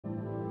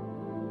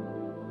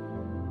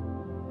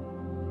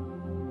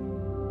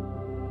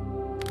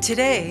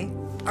Today,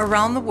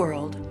 around the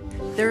world,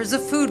 there is a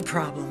food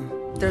problem.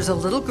 There's a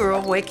little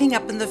girl waking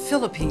up in the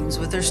Philippines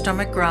with her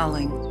stomach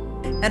growling,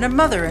 and a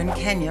mother in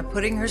Kenya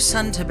putting her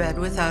son to bed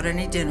without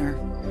any dinner.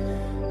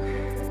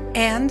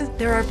 And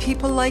there are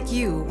people like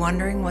you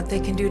wondering what they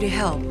can do to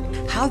help,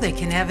 how they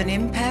can have an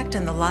impact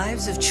in the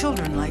lives of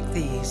children like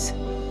these.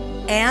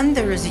 And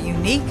there is a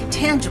unique,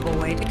 tangible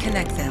way to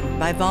connect them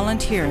by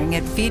volunteering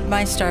at Feed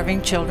My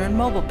Starving Children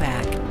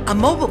MobilePack. A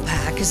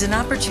MobilePack is an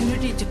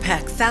opportunity to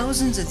pack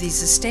thousands of these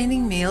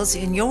sustaining meals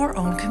in your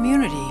own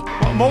community.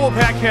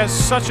 MobilePack has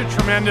such a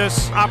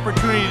tremendous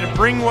opportunity to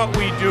bring what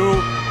we do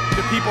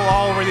to people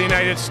all over the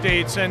United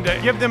States and to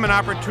give them an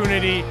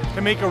opportunity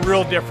to make a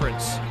real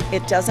difference.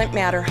 It doesn't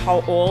matter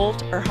how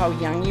old or how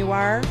young you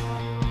are.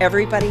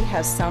 Everybody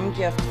has some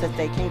gift that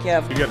they can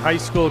give. You get high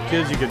school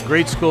kids, you get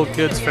grade school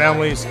kids,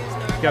 families,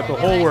 you got the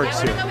whole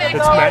works here.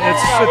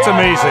 It's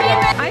amazing.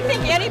 I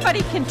think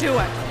anybody can do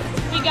it.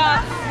 You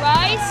got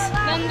rice,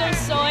 then there's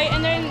soy,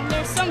 and then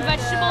there's some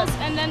vegetables,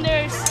 and then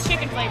there's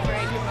chicken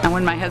flavoring. And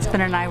when my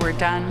husband and I were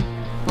done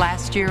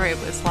last year, it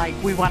was like,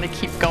 we want to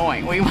keep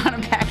going. We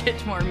want to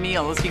package more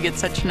meals. You get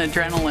such an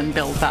adrenaline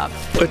built up.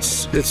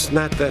 It's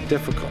not that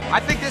difficult. I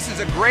think this is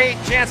a great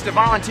chance to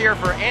volunteer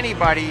for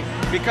anybody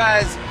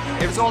because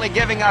it's only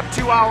giving up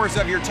 2 hours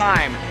of your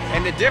time.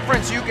 And the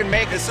difference you can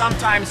make is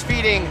sometimes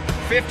feeding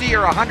 50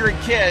 or 100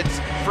 kids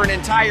for an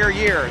entire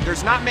year.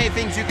 There's not many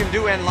things you can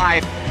do in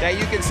life that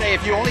you can say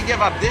if you only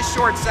give up this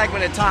short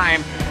segment of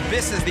time,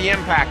 this is the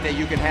impact that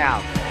you can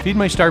have. Feed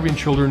My Starving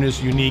Children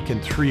is unique in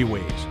 3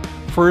 ways.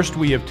 First,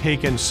 we have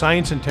taken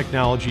science and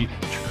technology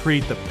to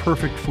create the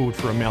perfect food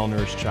for a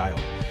malnourished child.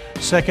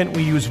 Second,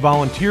 we use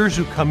volunteers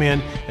who come in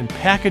and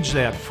package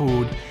that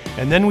food,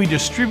 and then we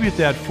distribute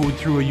that food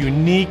through a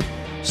unique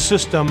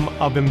system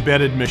of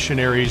embedded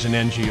missionaries and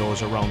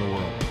NGOs around the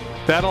world.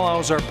 That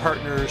allows our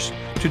partners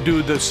to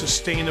do the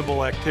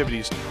sustainable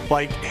activities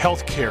like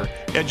healthcare,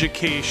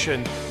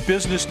 education,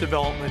 business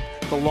development,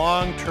 the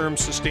long-term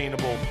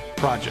sustainable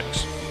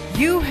projects.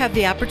 You have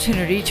the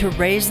opportunity to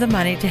raise the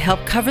money to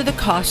help cover the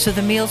cost of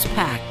the meals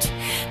packed.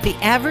 The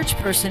average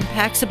person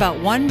packs about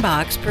 1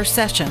 box per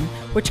session,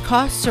 which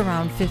costs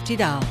around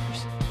 $50.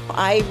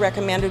 I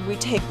recommended we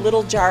take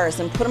little jars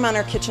and put them on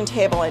our kitchen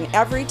table, and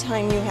every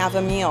time you have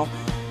a meal,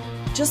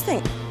 just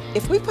think,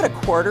 if we put a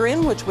quarter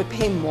in, which would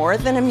pay more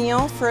than a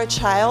meal for a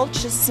child,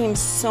 just seems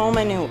so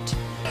minute.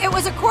 It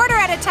was a quarter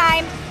at a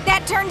time,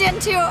 that turned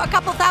into a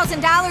couple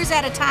 $1,000s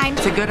at a time.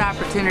 It's a good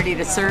opportunity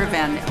to serve,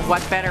 and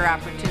what better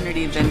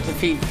opportunity than to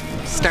feed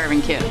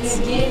starving kids.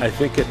 I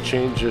think it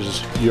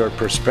changes your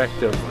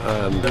perspective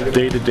on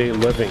day-to-day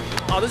living.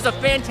 Oh, this is a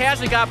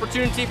fantastic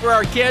opportunity for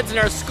our kids in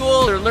our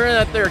school. They're learning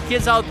that there are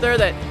kids out there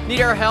that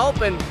need our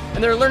help, and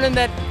they're learning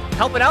that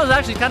helping out is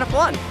actually kind of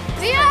fun.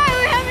 Yeah,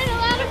 we're having a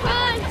lot of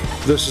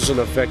fun. This is an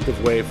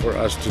effective way for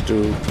us to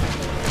do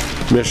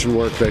mission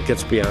work that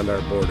gets beyond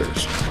our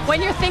borders.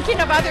 When you're thinking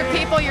of other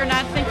people, you're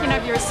not thinking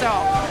of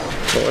yourself.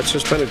 So it's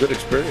just been a good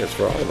experience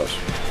for all of us.